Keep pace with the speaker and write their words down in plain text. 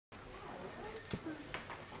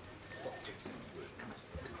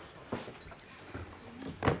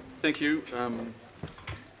Thank you.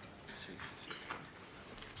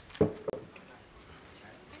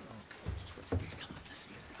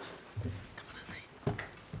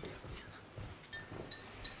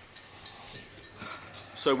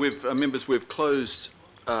 So members, we've closed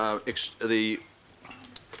the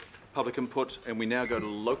public input, and we now go to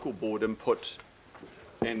local board input,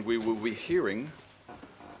 and we will be hearing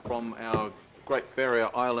from our Great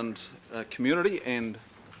Barrier Island community and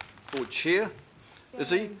board chair,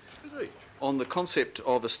 Izzy, on the concept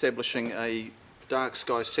of establishing a dark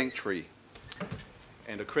sky sanctuary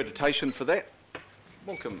and accreditation for that.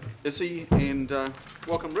 Welcome, Izzy, and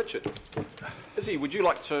welcome, Richard. Izzy, would you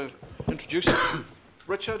like to introduce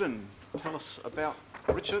Richard and tell us about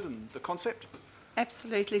Richard and the concept?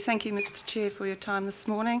 Absolutely. Thank you, Mr. Chair, for your time this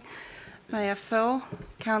morning. Mayor Phil,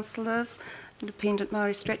 councillors, Independent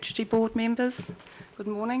Māori Strategy Board members, good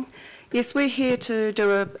morning. Yes, we're here to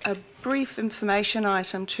do a brief information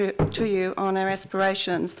item to you on our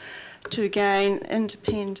aspirations to gain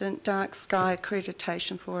independent dark sky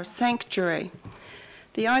accreditation for a sanctuary.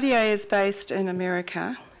 The IDA is based in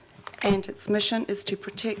America, and its mission is to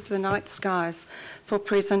protect the night skies for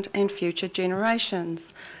present and future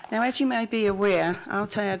generations. Now, as you may be aware,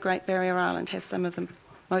 Aotearoa Great Barrier Island has some of the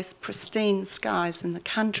most pristine skies in the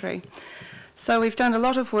country. So we've done a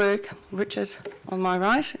lot of work. Richard, on my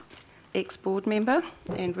right, ex-board member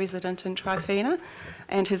and resident in Trifina,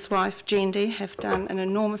 and his wife, Jendi, have done an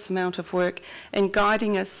enormous amount of work in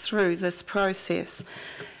guiding us through this process.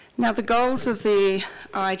 Now, the goals of the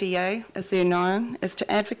IDA, as they're known, is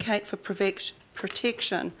to advocate for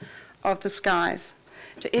protection of the skies,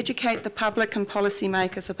 to educate the public and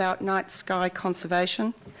policymakers about night sky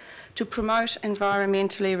conservation, to promote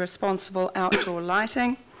environmentally responsible outdoor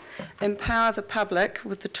lighting, empower the public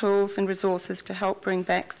with the tools and resources to help bring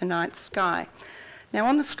back the night sky. Now,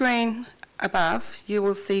 on the screen above, you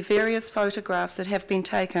will see various photographs that have been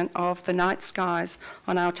taken of the night skies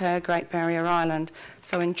on Aotearoa Great Barrier Island.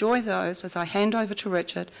 So enjoy those as I hand over to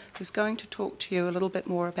Richard, who's going to talk to you a little bit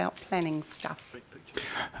more about planning stuff.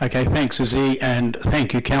 Okay, thanks, Izzy, and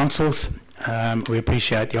thank you, councils. We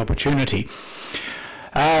appreciate the opportunity.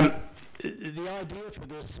 The idea for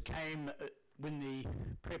this came when the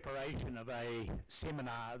preparation of a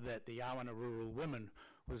seminar that the Awana Rural Women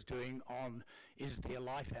was doing on Is There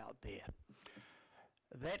Life Out There?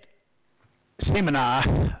 That seminar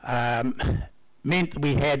meant that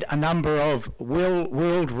we had a number of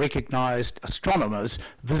world recognised astronomers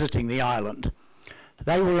visiting the island.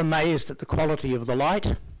 They were amazed at the quality of the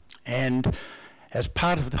light, and as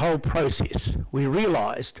part of the whole process, we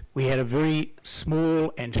realised we had a very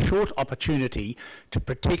small and short opportunity to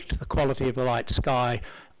protect the quality of the light sky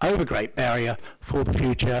over Great Barrier for the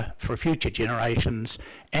future, for future generations,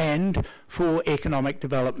 and for economic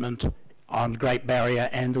development on Great Barrier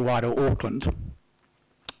and the wider Auckland.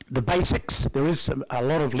 The basics, there is a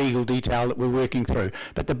lot of legal detail that we're working through,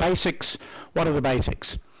 but the basics, what are the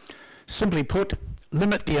basics? Simply put,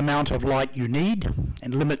 limit the amount of light you need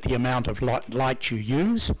and limit the amount of light you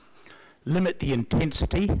use, limit the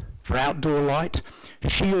intensity for outdoor light,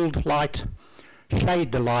 shield light,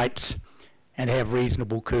 shade the lights, and have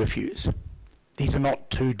reasonable curfews. These are not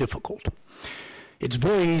too difficult. It's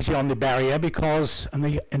very easy on the barrier because on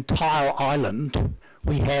the entire island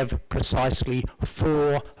we have precisely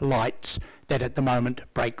 4 lights that at the moment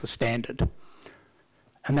break the standard.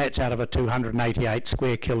 And that's out of a 288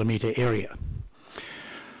 square kilometre area.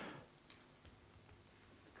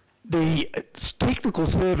 The technical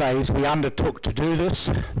surveys we undertook to do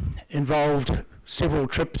this involved several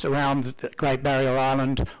trips around the Great Barrier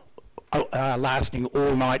Island, lasting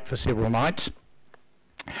all night for several nights.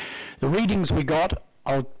 The readings we got,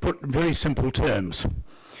 I'll put in very simple terms.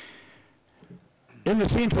 In the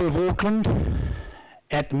centre of Auckland,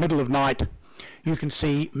 at the middle of night, you can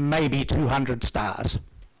see maybe 200 stars.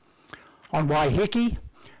 On Waiheke,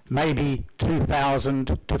 maybe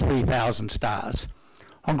 2,000 to 3,000 stars.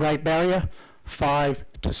 On Great Barrier, 5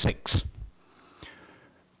 to 6.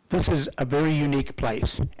 This is a very unique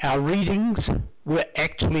place. Our readings were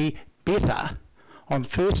actually better on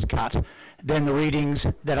first cut than the readings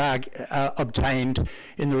that are obtained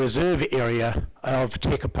in the reserve area of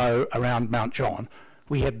Tekapo around Mount John.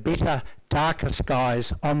 We have better, darker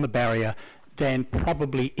skies on the barrier than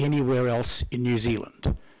probably anywhere else in New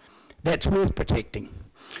Zealand. That's worth protecting.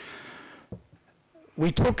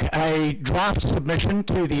 We took a draft submission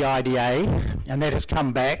to the IDA, and that has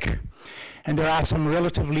come back, and there are some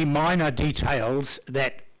relatively minor details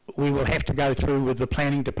that we will have to go through with the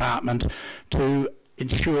planning department to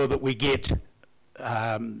ensure that we get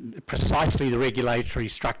precisely the regulatory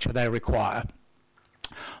structure they require.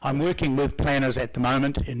 I'm working with planners at the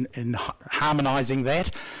moment in harmonising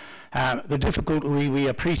that. The difficulty we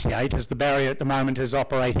appreciate is the barrier at the moment is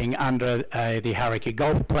operating under the Hauraki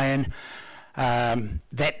Golf Plan.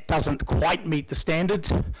 That doesn't quite meet the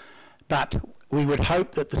standards, but we would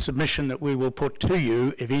hope that the submission that we will put to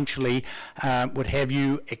you eventually would have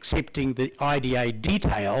you accepting the IDA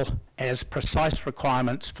detail as precise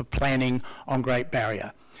requirements for planning on Great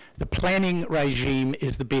Barrier. The planning regime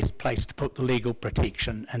is the best place to put the legal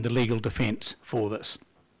protection and the legal defence for this.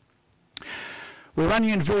 We're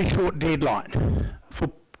running a very short deadline.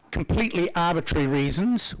 For completely arbitrary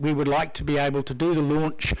reasons, we would like to be able to do the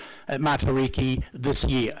launch at Matariki this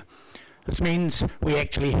year. This means we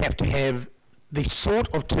actually have to have the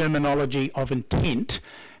sort of terminology of intent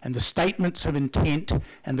and the statements of intent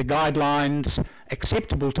and the guidelines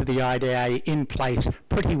acceptable to the IDA in place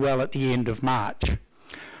pretty well at the end of March.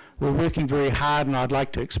 We're working very hard, and I'd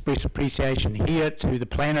like to express appreciation here to the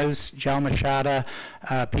planners, Jaume Shada,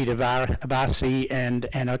 Peter Abasi and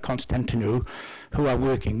Anna Constantinou, who are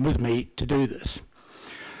working with me to do this.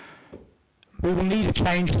 We will need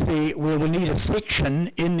we will need a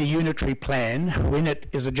section in the unitary plan when it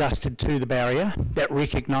is adjusted to the barrier that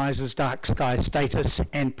recognises dark sky status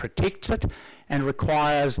and protects it, and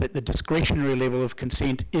requires that the discretionary level of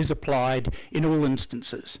consent is applied in all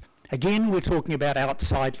instances. Again, we're talking about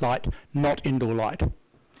outside light, not indoor light.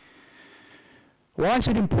 Why is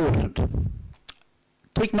it important?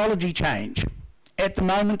 Technology change. At the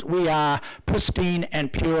moment, we are pristine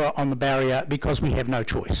and pure on the barrier because we have no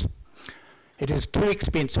choice. It is too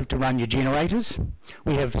expensive to run your generators.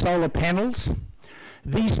 We have solar panels.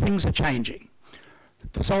 These things are changing.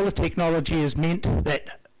 The solar technology has meant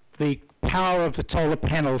that the power of the solar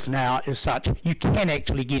panels now is such you can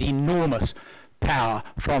actually get enormous power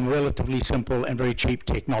from relatively simple and very cheap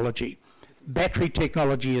technology. Battery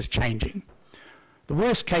technology is changing. The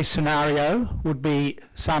worst case scenario would be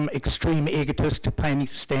some extreme egotist planning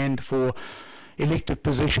to stand for elective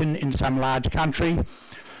position in some large country,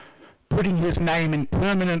 putting his name in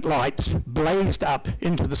permanent lights blazed up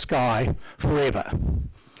into the sky forever.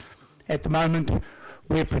 At the moment,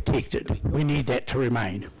 we're protected. We need that to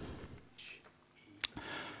remain.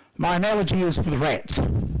 My analogy is with rats.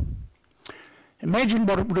 Imagine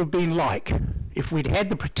what it would have been like if we'd had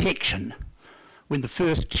the protection when the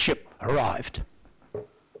first ship arrived.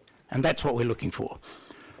 And that's what we're looking for.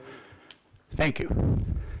 Thank you.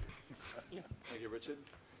 Thank you, Richard.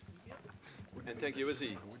 And thank you,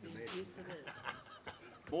 Izzy. Yes, it is.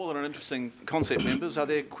 More than an interesting concept, members. Are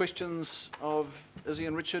there questions of Izzy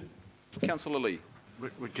and Richard? Councillor Lee.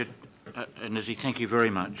 Richard and Izzy, thank you very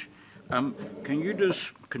much. Can you just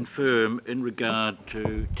confirm in regard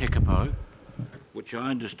to Tekapo, which I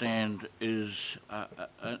understand is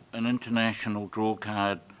an international draw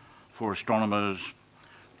card for astronomers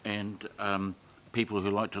and people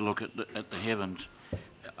who like to look at the heavens.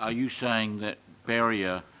 Are you saying that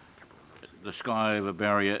barrier, the sky over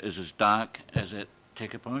barrier, is as dark as at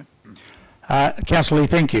Tekapo? Councillor Lee,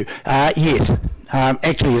 thank you. Yes,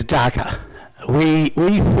 actually it's darker. We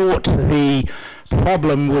thought the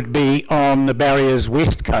problem would be on the barrier's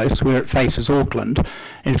west coast where it faces Auckland.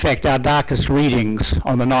 In fact, our darkest readings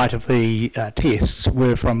on the night of the tests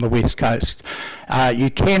were from the west coast. You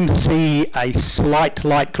can see a slight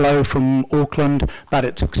light glow from Auckland, but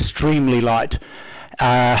it's extremely light.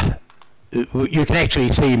 You can actually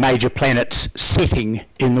see major planets setting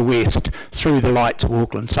in the west through the lights of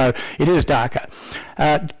Auckland, so it is darker.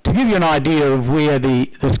 To give you an idea of where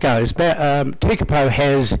this goes, Tekapo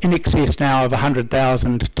has in excess now of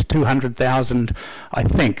 100,000 to 200,000, I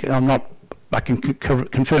think. I can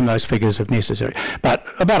confirm those figures if necessary, but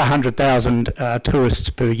about 100,000 tourists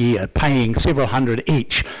per year, paying several hundred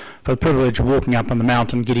each for the privilege of walking up on the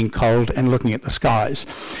mountain, getting cold and looking at the skies.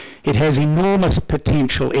 It has enormous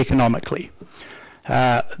potential economically.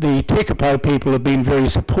 The Tekapo people have been very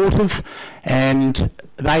supportive, and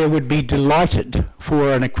they would be delighted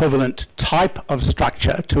for an equivalent type of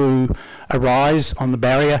structure to arise on the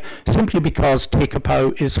barrier simply because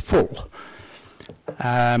Tekapo is full.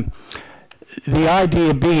 The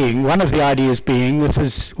idea being, one of the ideas being,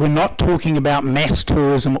 we're not talking about mass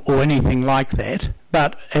tourism or anything like that,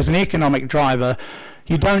 but as an economic driver,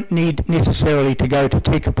 you don't need necessarily to go to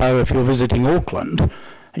Tekapo if you're visiting Auckland.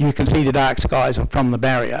 You can see the dark skies from the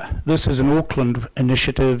barrier. This is an Auckland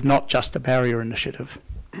initiative, not just a barrier initiative.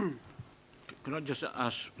 Can I just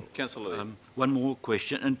ask Councillor one more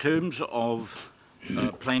question? In terms of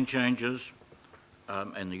plan changes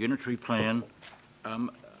and the unitary plan,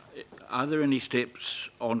 are there any steps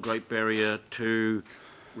on Great Barrier to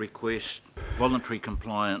request voluntary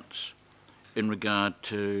compliance in regard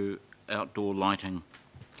to outdoor lighting?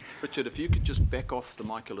 Richard, if you could just back off the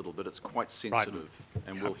mic a little bit, it's quite sensitive,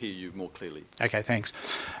 and we'll hear you more clearly. Okay, thanks.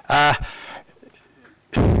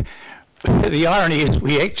 The irony is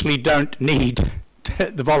we actually don't need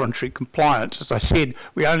the voluntary compliance. As I said,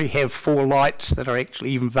 we only have 4 lights that are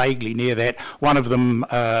actually even vaguely near that. One of them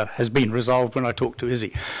has been resolved when I talked to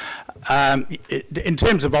Izzy. In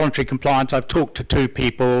terms of voluntary compliance, I've talked to 2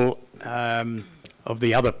 people of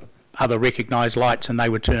the other recognised lights, and they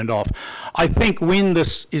were turned off. I think when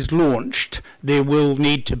this is launched, there will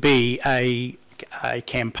need to be a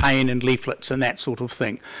campaign and leaflets and that sort of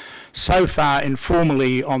thing. So far,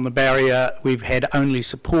 informally on the barrier, we've had only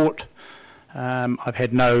support. I've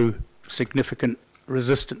had no significant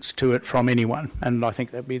resistance to it from anyone, and I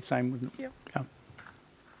think that'd be the same, wouldn't it? Yep. Yeah.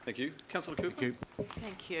 Thank you. Councillor Cooper. Thank you.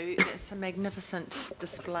 Thank you. That's a magnificent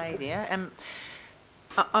display there.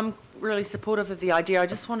 I'm really supportive of the idea. I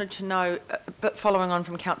just wanted to know, but following on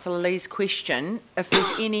from Councillor Lee's question, if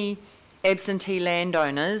there's any absentee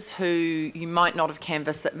landowners who you might not have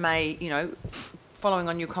canvassed that may, you know, following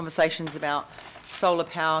on your conversations about solar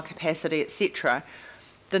power capacity, etc.,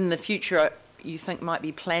 then in the future you think might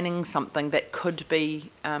be planning something that could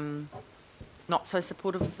be not so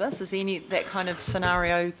supportive of this? Is there any that kind of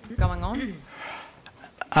scenario going on?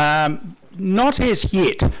 Not as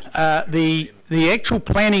yet. The actual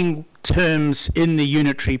planning terms in the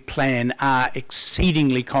unitary plan are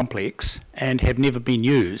exceedingly complex and have never been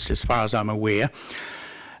used, as far as I'm aware.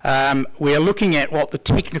 We are looking at what the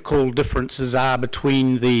technical differences are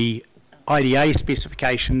between the IDA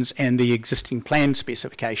specifications and the existing plan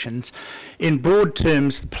specifications. In broad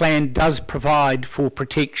terms, the plan does provide for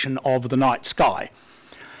protection of the night sky.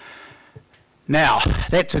 Now,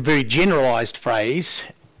 that's a very generalised phrase.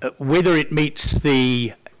 Whether it meets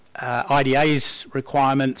the IDA's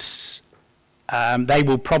requirements, they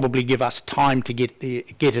will probably give us time to get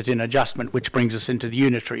it in adjustment, which brings us into the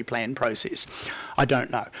unitary plan process. I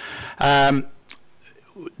don't know.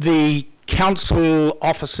 The council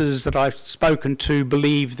officers that I've spoken to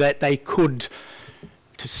believe that they could,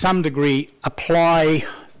 to some degree, apply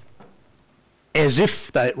as if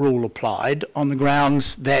that rule applied on the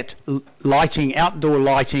grounds that lighting, outdoor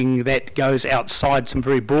lighting that goes outside some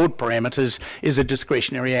very broad parameters is a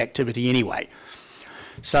discretionary activity anyway.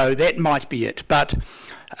 So that might be it. But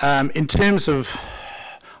in terms of,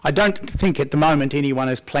 I don't think at the moment anyone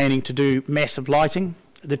is planning to do massive lighting.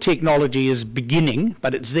 The technology is beginning,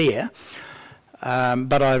 but it's there.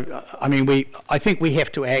 But I think we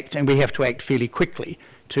have to act, and we have to act fairly quickly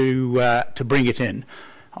to bring it in.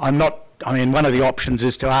 One of the options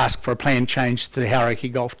is to ask for a plan change to the Hauraki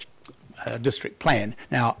Golf District Plan.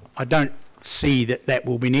 Now, I don't see that that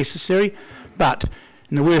will be necessary, but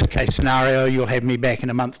in the worst case scenario, you'll have me back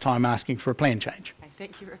in a month's time asking for a plan change. Okay,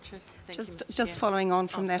 thank you, Richard. Just following on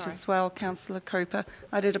from that as well, Councillor Cooper,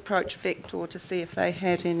 I did approach Vector to see if they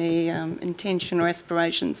had any intention or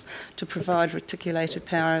aspirations to provide reticulated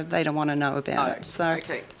power. They don't want to know about it, so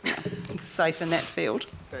okay. we're safe in that field.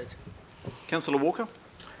 Good. Councillor Walker.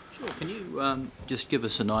 Sure. Can you just give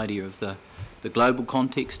us an idea of the global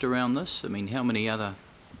context around this? I mean, how many other,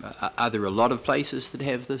 are there a lot of places that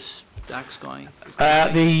have this dark sky?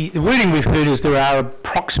 The wording we've heard is there are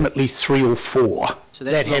approximately 3 or 4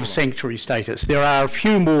 that have sanctuary status. There are a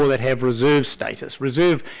few more that have reserve status.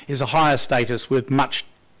 Reserve is a higher status with much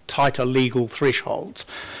tighter legal thresholds.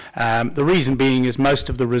 The reason being is most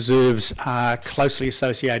of the reserves are closely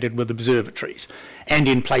associated with observatories and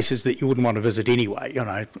in places that you wouldn't want to visit anyway, you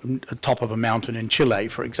know, the top of a mountain in Chile,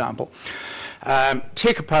 for example.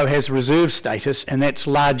 Tekapo has reserve status, and that's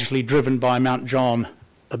largely driven by Mount John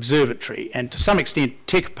Observatory, and to some extent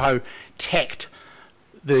Tekapo tacked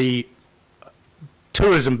the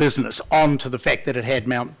tourism business onto the fact that it had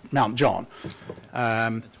Mount John.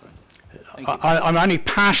 I'm only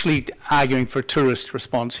partially arguing for a tourist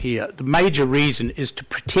response here. The major reason is to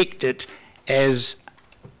protect it as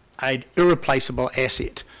an irreplaceable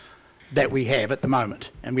asset that we have at the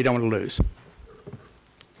moment, and we don't want to lose.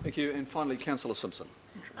 Thank you. And finally, Councillor Simpson.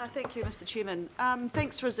 Thank you, Mr. Chairman.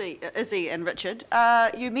 Thanks, Izzy and Richard.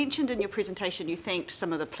 You mentioned in your presentation you thanked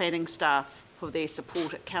some of the planning staff for their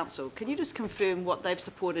support at council. Can you just confirm what they've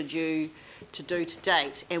supported you to do to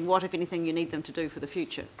date, and what, if anything, you need them to do for the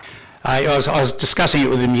future? I was discussing it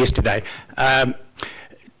with them yesterday.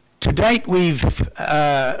 To date, we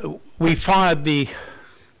fired the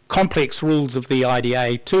complex rules of the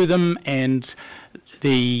IDA to them, and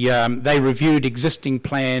they reviewed existing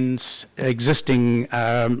plans, existing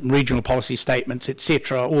regional policy statements,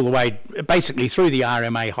 etc., all the way basically through the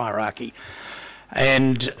RMA hierarchy,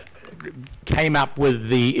 and came up with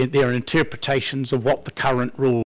their interpretations of what the current rules